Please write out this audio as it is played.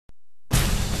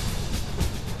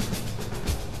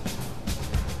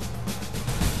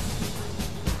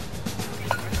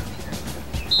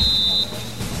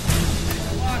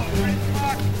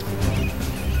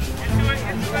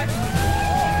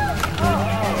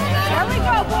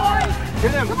Get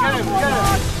him, get him, get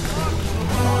him.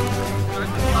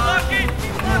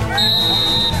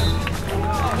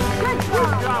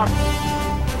 Good job.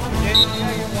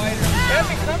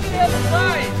 Kevin, come to the other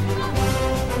side.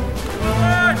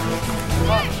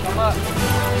 Come up.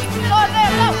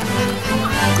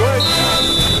 Good job.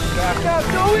 Good job,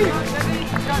 Joey.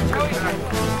 Good job, Joey.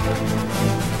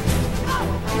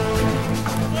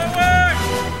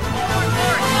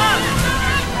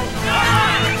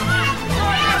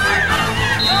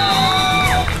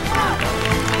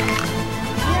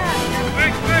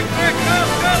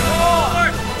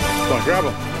 Come on, grab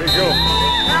him. There you go.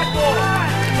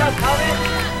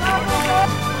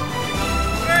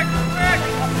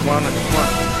 Come on, come on.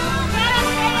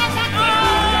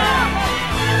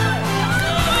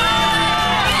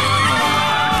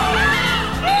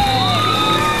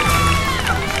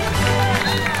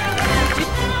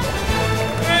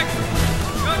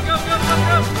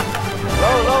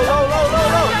 Low, low, low, low, low,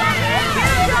 low.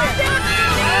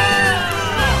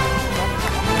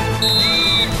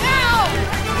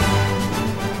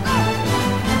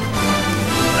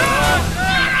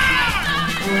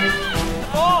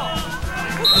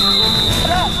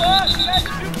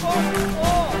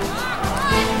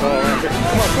 Oh, man.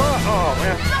 Come on, come on. Oh,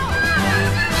 man.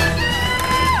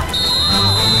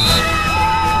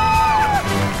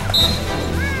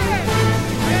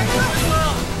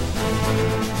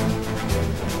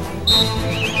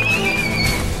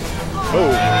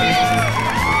 Oh.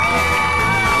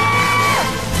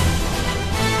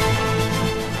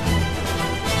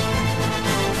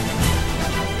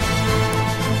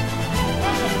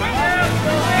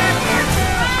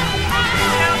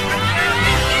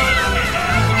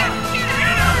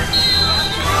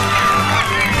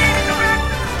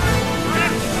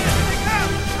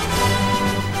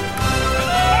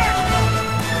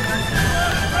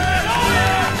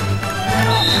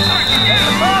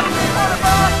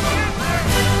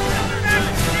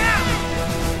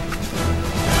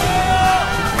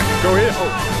 Go ahead. Oh.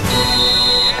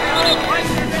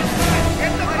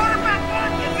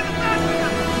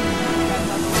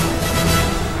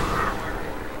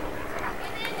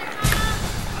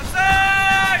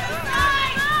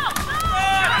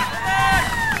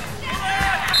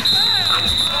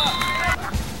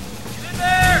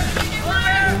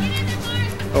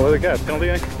 Oh, what do they got? Penalty?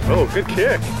 Oh, good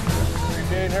kick.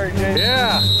 Hurry, Jane.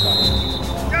 Yeah.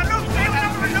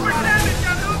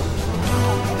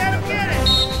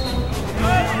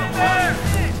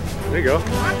 There you go. Get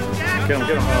him,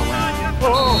 get him. Oh, man.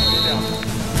 Oh, get down.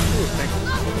 Ooh, thanks.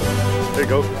 There you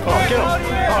go. Oh, get him.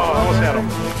 Oh, almost had him.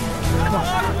 Come on.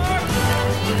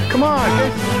 Come on,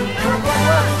 Casey.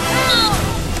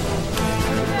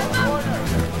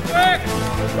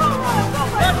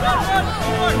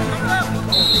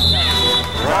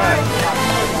 Right.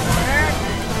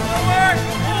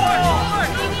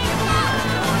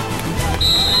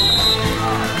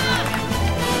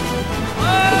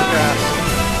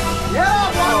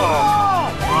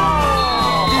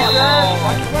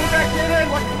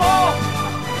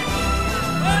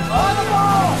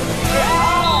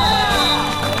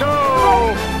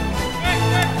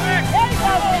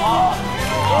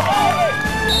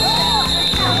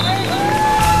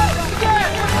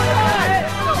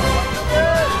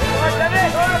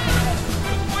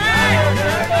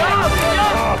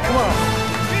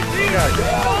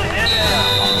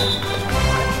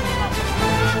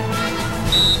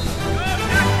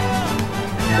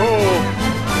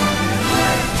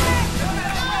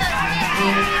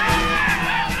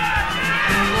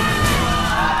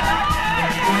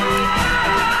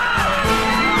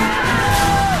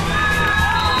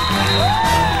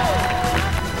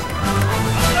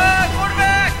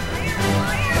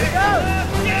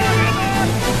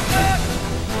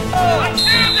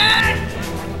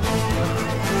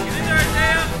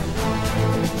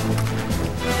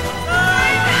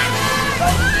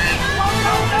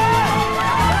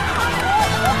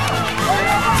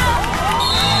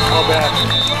 Back.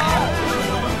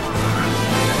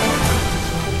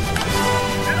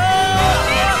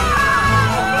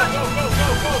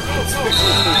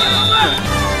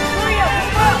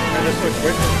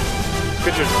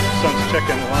 Get your son's check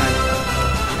in the line.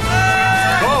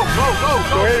 Go, go, go, go.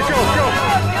 Go ahead, go, go.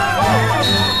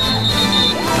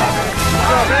 Good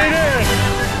job, Aiden.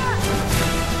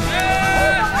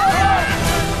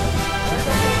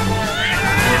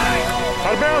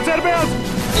 Out of bounds, out of bounds.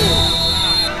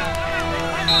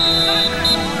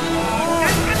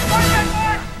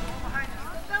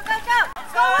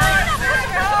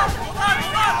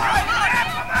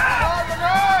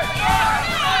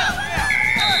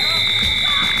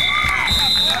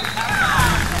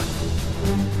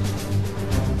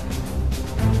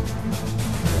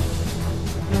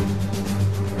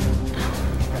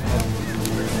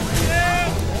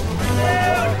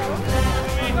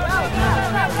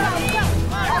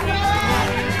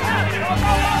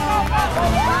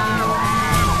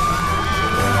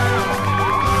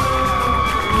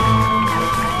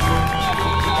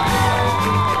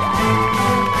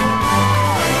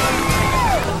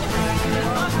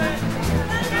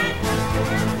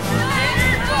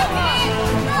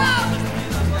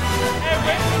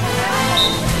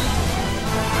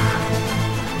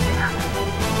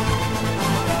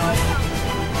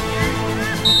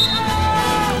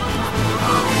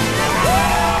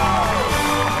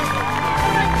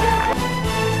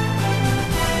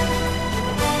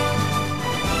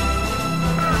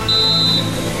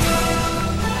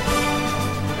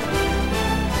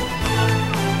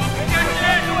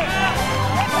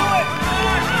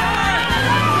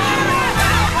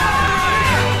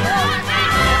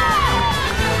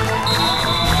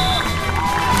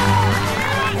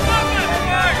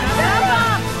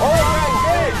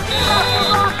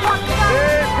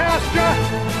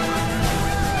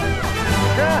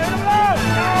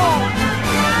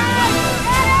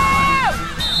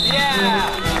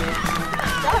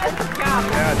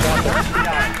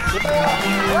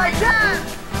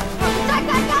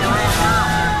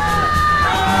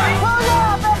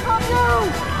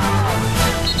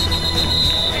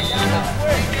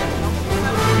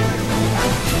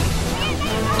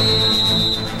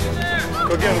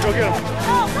 Go get him, go get him.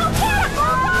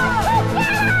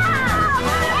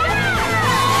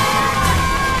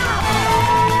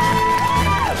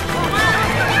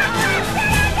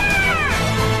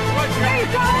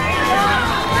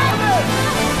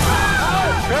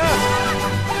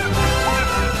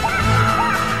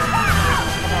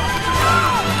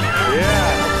 Yeah,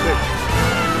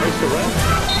 nice to run.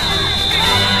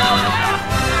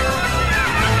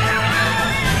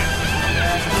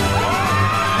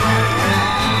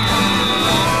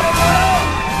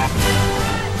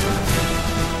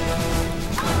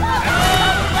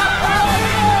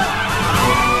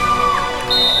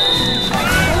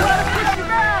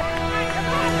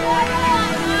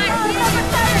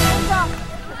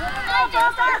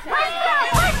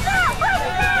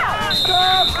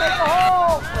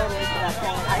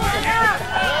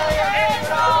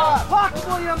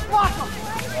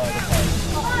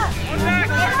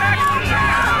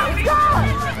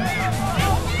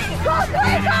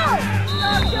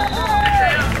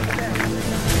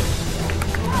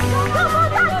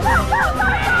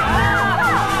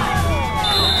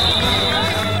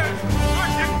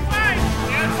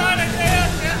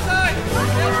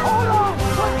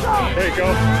 There you go.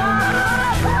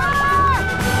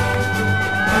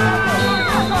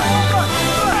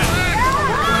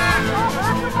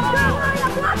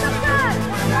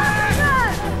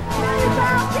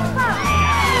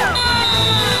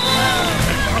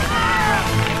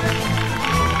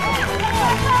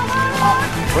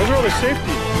 Where's all the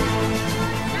safety?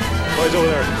 Oh, he's over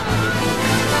there.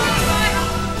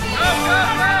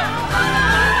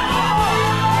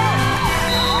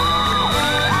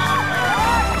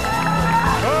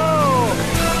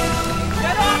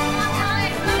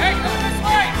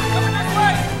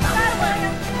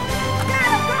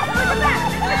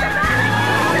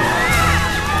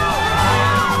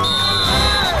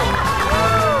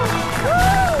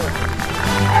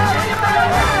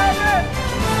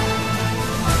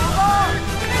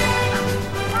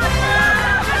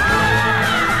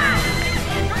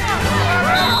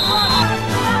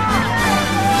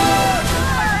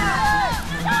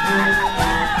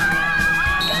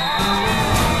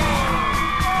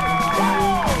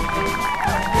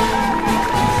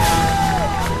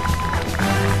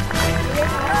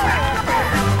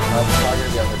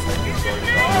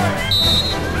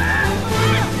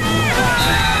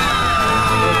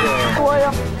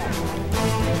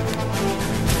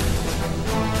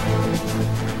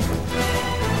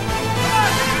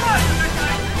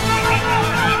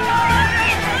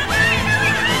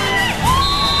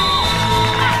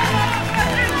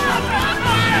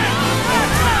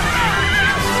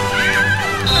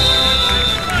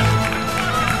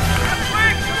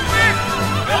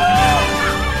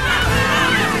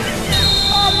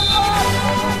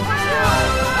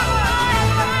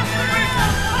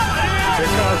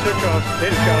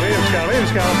 Here comes. He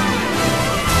just got him.